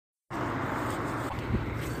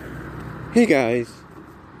Hey guys,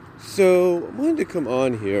 so I wanted to come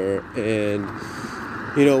on here and,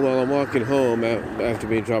 while I'm walking home after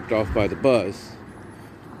being dropped off by the bus,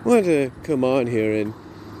 I wanted to come on here and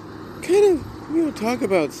kind of, talk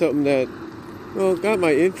about something that, got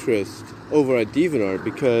my interest over at DeviantArt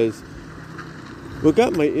because what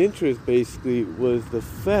got my interest basically was the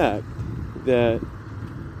fact that,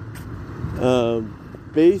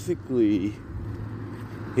 basically,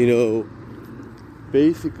 you know,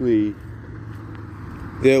 basically,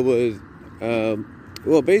 there was,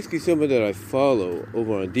 basically someone that I follow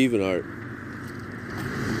over on DeviantArt,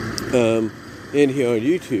 in here on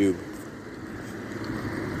YouTube,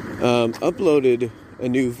 uploaded a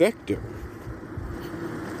new vector.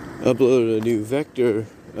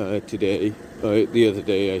 Today, the other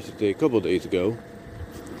day, I should say, a couple of days ago.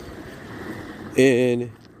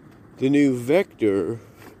 And the new vector,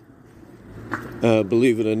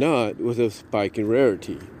 believe it or not, was a spike in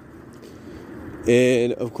rarity.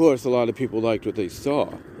 And of course, a lot of people liked what they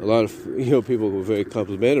saw. A lot of people were very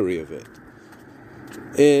complimentary of it.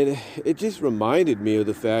 And it just reminded me of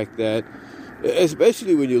the fact that,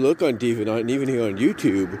 especially when you look on DeviantArt and even here on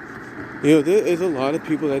YouTube, there is a lot of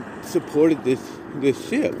people that supported this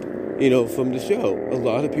ship, from the show. A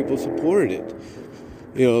lot of people supported it.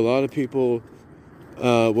 A lot of people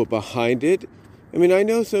were behind it. I mean, I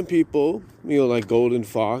know some people, like Golden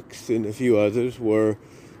Fox and a few others were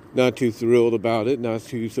not too thrilled about it, not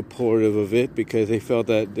too supportive of it, because they felt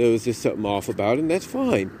that there was just something off about it, and that's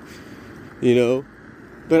fine,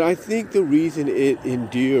 But I think the reason it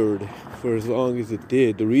endured for as long as it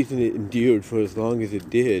did,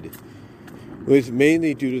 was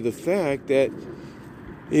mainly due to the fact that,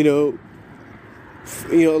 a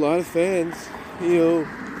lot of fans,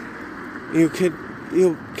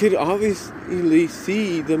 could obviously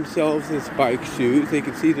see themselves in Spike shoes. They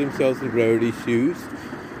could see themselves in Rarity shoes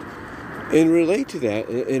and relate to that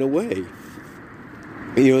in a way.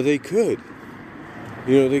 They could.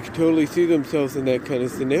 They could totally see themselves in that kind of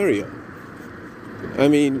scenario. I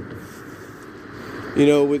mean,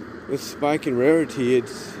 with Spike and Rarity,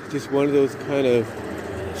 it's just one of those kind of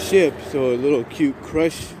ships, or little cute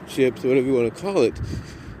crush ships, or whatever you want to call it,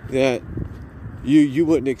 that you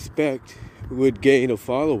wouldn't expect would gain a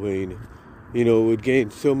following, would gain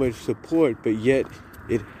so much support, but yet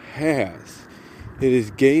it has. It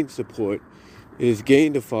has gained support, it has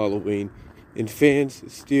gained a following, and fans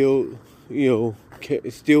still,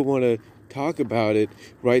 still want to talk about it,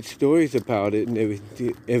 write stories about it, and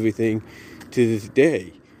everything to this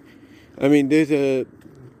day. I mean,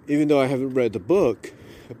 even though I haven't read the book,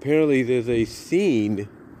 apparently there's a scene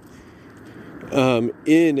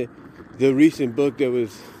in the recent book that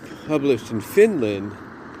was published in Finland,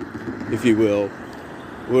 if you will,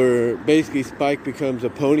 where basically Spike becomes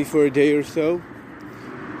a pony for a day or so,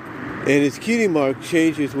 and his cutie mark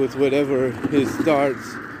changes with whatever his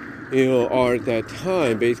thoughts, are at that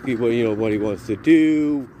time. Basically, what he wants to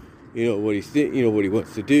do, what he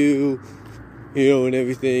wants to do, and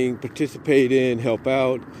everything, participate in, help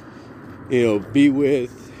out, be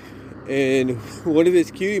with. And one of his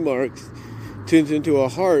cutie marks turns into a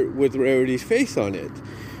heart with Rarity's face on it.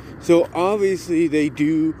 So obviously they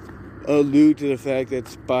do allude to the fact that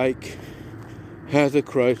Spike has a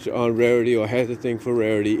crush on Rarity, or has a thing for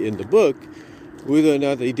Rarity in the book. Whether or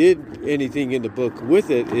not they did anything in the book with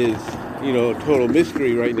it is, a total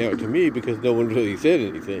mystery right now to me, because no one really said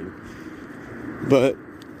anything. But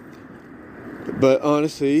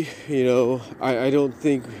honestly, I don't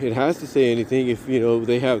think it has to say anything if,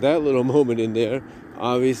 they have that little moment in there.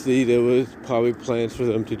 Obviously, there was probably plans for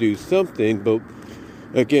them to do something, but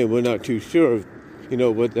again, we're not too sure of,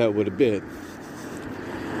 what that would have been.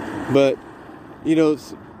 But,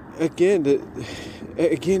 again,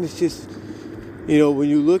 it's just, when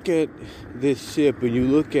you look at this ship, when you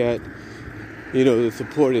look at, the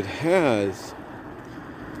support it has,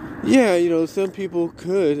 yeah, some people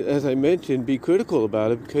could, as I mentioned, be critical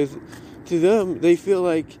about it, because to them, they feel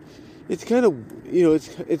like it's kind of,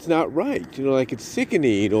 it's not right, like it's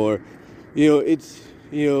sickening, or, it's,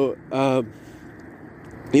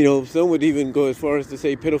 some would even go as far as to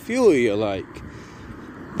say pedophilia-like.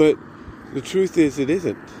 But the truth is, it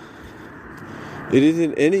isn't. It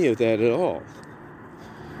isn't any of that at all.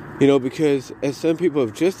 Because as some people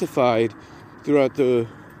have justified throughout the,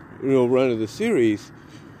 run of the series,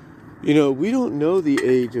 we don't know the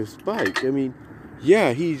age of Spike. I mean,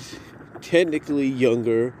 yeah, he's technically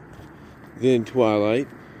younger than Twilight,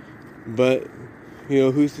 but,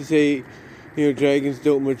 who's to say, dragons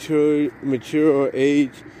don't mature or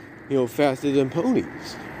age, faster than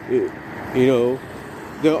ponies.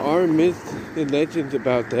 There are myths and legends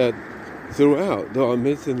about that, throughout. There are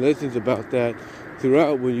myths and legends about that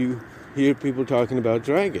throughout when you hear people talking about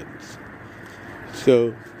dragons.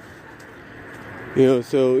 So,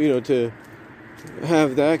 to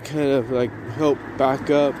have that kind of like help back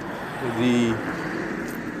up the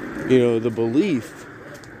belief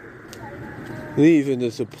and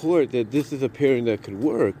the support that this is a pairing that could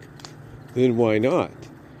work, then why not?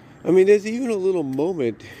 I mean, there's even a little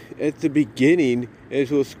moment at the beginning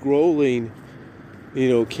as we're scrolling,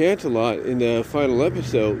 Canterlot in the final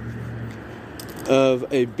episode of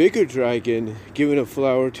a bigger dragon giving a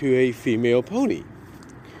flower to a female pony.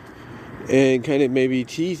 And kind of maybe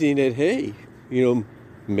teasing that, hey,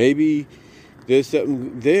 maybe there's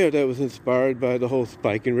something there that was inspired by the whole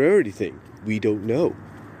Spike and Rarity thing. We don't know.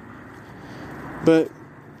 But,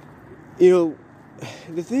 the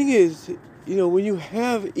thing is, when you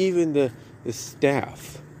have even the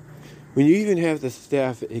staff, when you even have the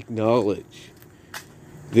staff acknowledge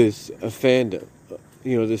this fandom,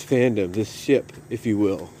 this ship, if you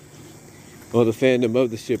will, or the fandom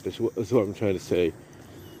of the ship is what I'm trying to say.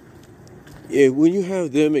 Yeah, when you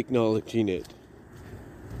have them acknowledging it,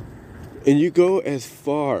 and you go as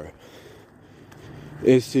far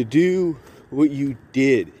as to do what you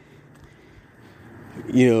did,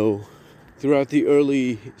 throughout the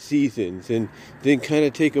early seasons, and then kind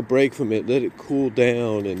of take a break from it, let it cool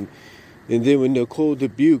down, and then when Nicole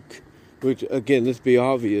Dubuque, which again, let's be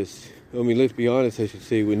honest, I should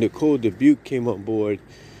say, when Nicole Dubuque came on board,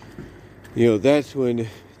 that's when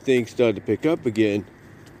things started to pick up again.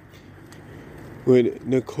 When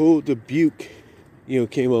Nicole Dubuque,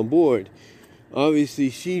 came on board, obviously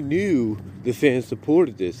she knew the fans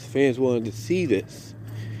supported this. Fans wanted to see this.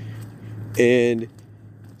 And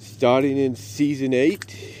starting in season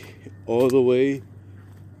 8, all the way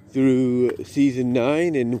through season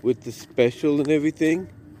 9, and with the special and everything,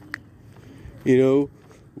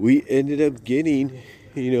 we ended up getting,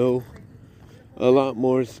 a lot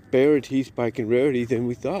more Spike and Rarity than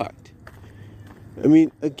we thought. I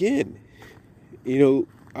mean, again,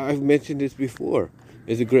 I've mentioned this before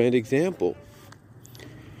as a grand example.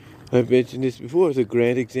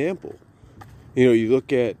 You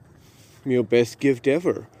look at, Best Gift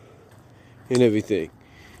Ever and everything.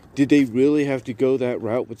 Did they really have to go that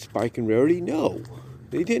route with Spike and Rarity? No.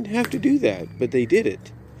 They didn't have to do that, but they did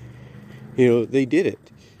it. They did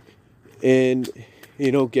it. And,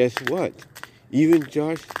 guess what? Even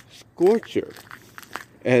Josh Scorcher,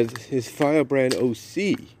 as his Firebrand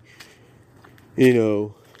OC,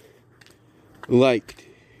 liked,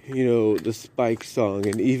 the Spike song,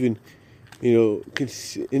 and even,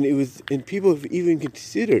 and people have even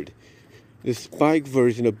considered the Spike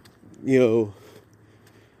version of,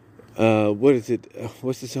 what is it?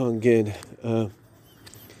 What's the song again?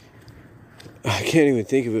 I can't even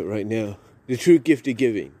think of it right now. The True Gift of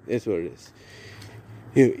Giving. That's what it is.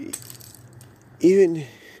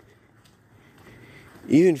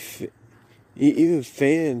 Even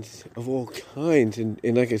fans of all kinds, and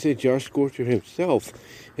like I said, Josh Scorcher himself,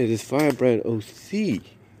 as his Firebrand OC,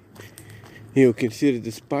 considered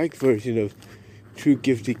the Spike version of True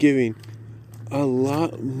Gift of Giving a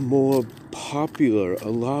lot more popular, a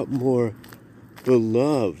lot more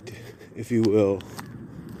beloved, if you will,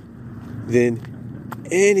 than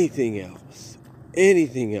anything else. In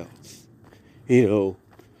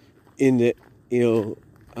the,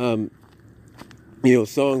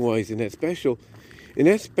 song-wise in that special. And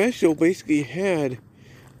that special basically had,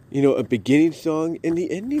 a beginning song and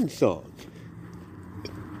the ending song.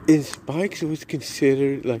 And Spike's was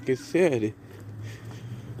considered, like I said,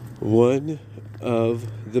 one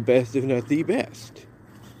of the best, if not the best.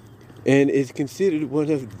 And is considered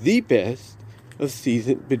one of the best of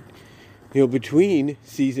between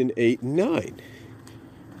season 8 and 9.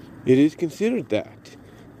 It is considered that.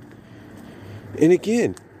 And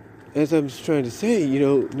again, as I'm trying to say,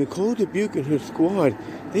 Nicole Dubuque and her squad,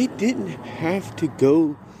 they didn't have to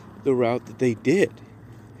go the route that they did.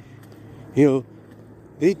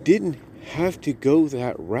 They didn't have to go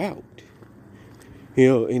that route.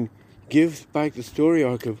 And give Spike the story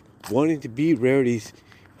arc of wanting to be Rarity's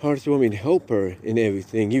heartwarming helper and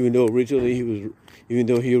everything, even though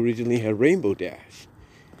he originally had Rainbow Dash.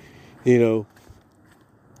 They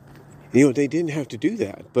didn't have to do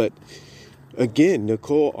that, but again,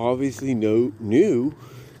 Nicole obviously knew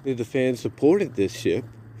that the fans supported this ship,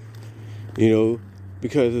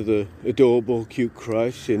 because of the adorable, cute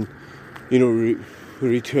crush and,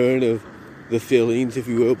 return of the feelings, if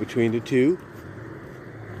you will, between the two.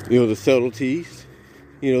 The subtleties,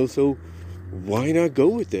 so why not go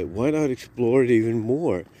with it? Why not explore it even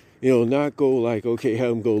more? Not go like, okay, have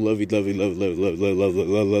them go lovey-dovey,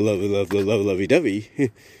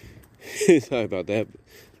 lovey-dovey. Sorry about that.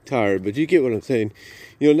 Tired, but you get what I'm saying.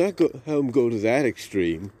 Not have them go to that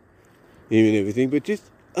extreme, and everything, but just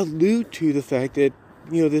allude to the fact that,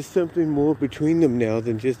 there's something more between them now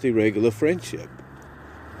than just a regular friendship.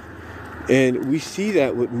 And we see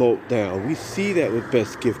that with Meltdown. We see that with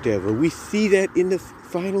Best Gift Ever. We see that in the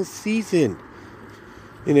final season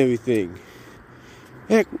and everything.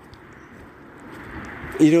 Heck,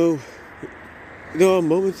 there are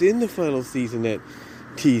moments in the final season that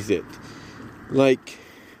tease it. Like,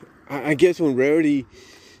 I guess when Rarity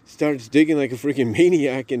starts digging like a freaking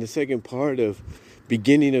maniac in the second part of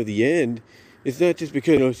Beginning of the End, it's not just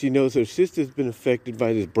because she knows her sister's been affected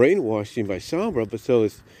by this brainwashing by Sombra, but so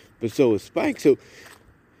is Spike. So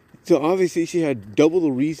obviously she had double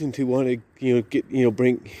the reason to want to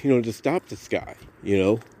to stop this guy.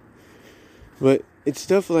 But it's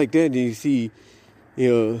stuff like that. And you see,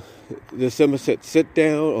 the Somerset sit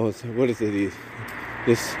down, or what is it?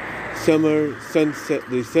 This summer sunset,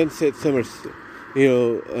 the sunset summer,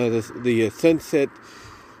 the sunset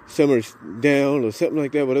summer down, or something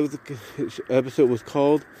like that, whatever the episode was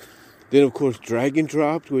called. Then, of course, Dragon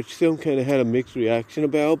dropped, which some kind of had a mixed reaction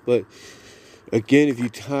about. But again, if you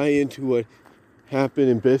tie into what happened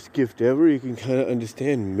in Best Gift Ever, you can kind of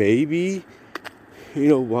understand maybe,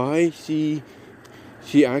 why she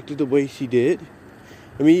acted the way she did.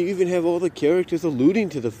 I mean, you even have all the characters alluding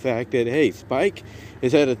to the fact that, hey, Spike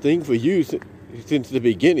has had a thing for you since the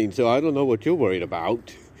beginning, so I don't know what you're worried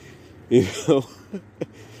about,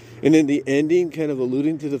 And then the ending kind of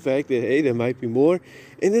alluding to the fact that, hey, there might be more.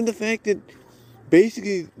 And then the fact that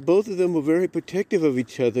basically both of them were very protective of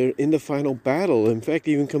each other in the final battle. In fact,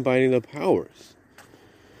 even combining their powers.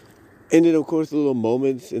 And then, of course, the little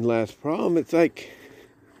moments in Last Prom, it's like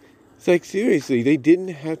seriously, they didn't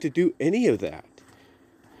have to do any of that.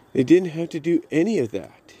 They didn't have to do any of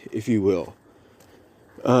that, if you will,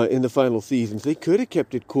 in the final seasons. They could have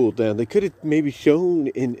kept it cooled down. They could have maybe shown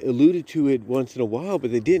and alluded to it once in a while,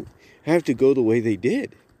 but they didn't have to go the way they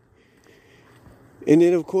did. And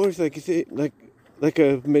then, of course, like I said, like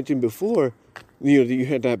I mentioned before, you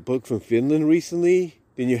had that book from Finland recently.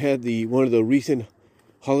 Then you had one of the recent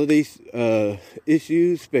holiday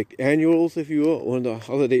issues, annuals, if you will, one of the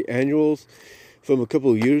holiday annuals from a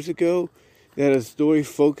couple of years ago. That a story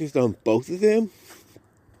focused on both of them.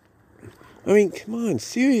 I mean, come on,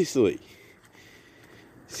 seriously.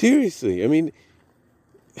 I mean,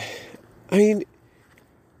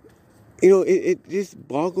 it just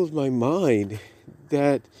boggles my mind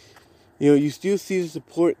that, you still see the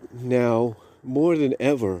support now more than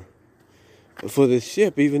ever for this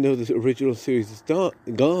ship, even though the original series is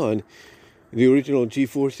gone. The original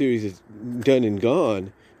G4 series is done and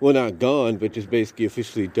gone. Well, not gone, but just basically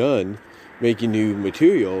officially done, making new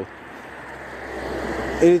material.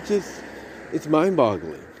 And it's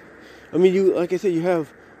mind-boggling. I mean, like I said, you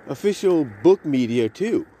have official book media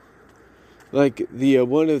too. Like the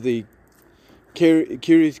one of the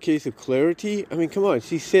Curious Case of Clarity. I mean, come on.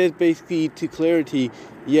 She said basically to Clarity,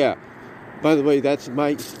 yeah, by the way, that's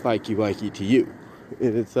my Spikey Wikey to you.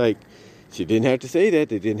 And it's like, she didn't have to say that.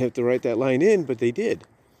 They didn't have to write that line in, but they did.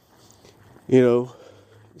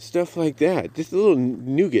 Stuff like that. Just little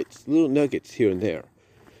nuggets here and there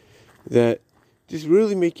that just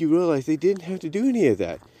really make you realize they didn't have to do any of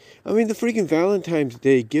that. I mean, the freaking Valentine's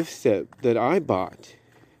Day gift set that I bought,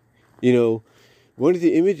 one of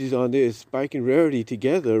the images on there is Spike and Rarity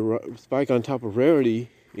together, Spike on top of Rarity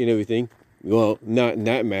and everything. Well, not in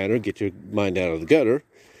that manner, get your mind out of the gutter.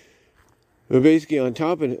 But basically on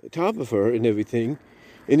top of her and everything.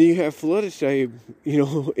 And then you have Fluttershy,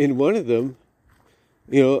 in one of them,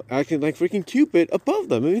 acting like freaking Cupid above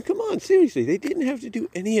them. I mean, come on, seriously. They didn't have to do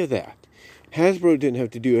any of that. Hasbro didn't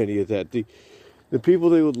have to do any of that. The people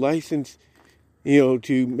they would license,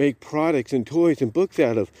 to make products and toys and books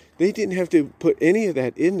out of, they didn't have to put any of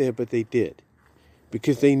that in there, but they did.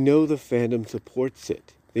 Because they know the fandom supports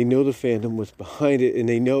it. They know the fandom was behind it, and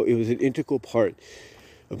they know it was an integral part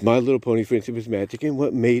of My Little Pony Friendship is Magic, and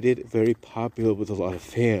what made it very popular with a lot of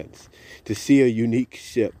fans. To see a unique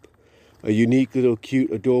ship, a unique little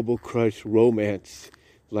cute, adorable crush romance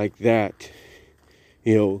like that,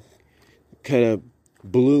 kind of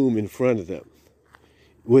bloom in front of them.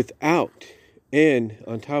 And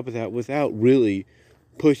on top of that, without really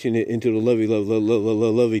pushing it into the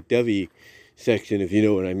lovey-dovey section, if you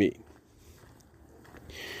know what I mean.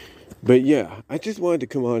 But yeah, I just wanted to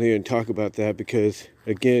come on here and talk about that because,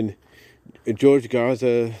 again, George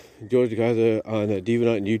Garza on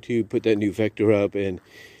Divanaught and YouTube put that new vector up, and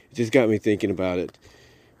it just got me thinking about it.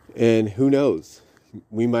 And who knows?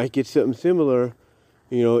 We might get something similar,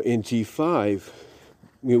 in G5,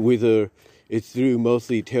 whether it's through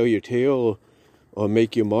mostly Tell Your Tale or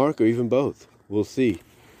Make Your Mark, or even both. We'll see.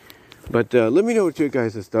 But let me know what your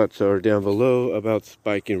guys' thoughts are down below about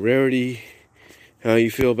Spike and Rarity. How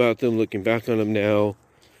you feel about them, looking back on them now.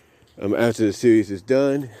 After the series is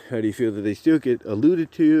done, how do you feel that they still get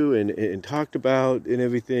alluded to and talked about and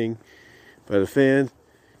everything by the fans?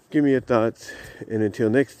 Give me your thoughts. And until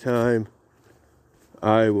next time,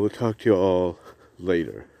 I will talk to you all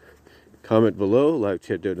later. Comment below, live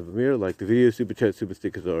chat during the premiere, like the video, super chat, super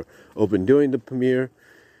stickers are open during the premiere,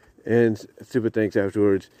 and super thanks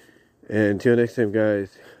afterwards. And until next time,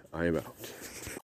 guys, I am out.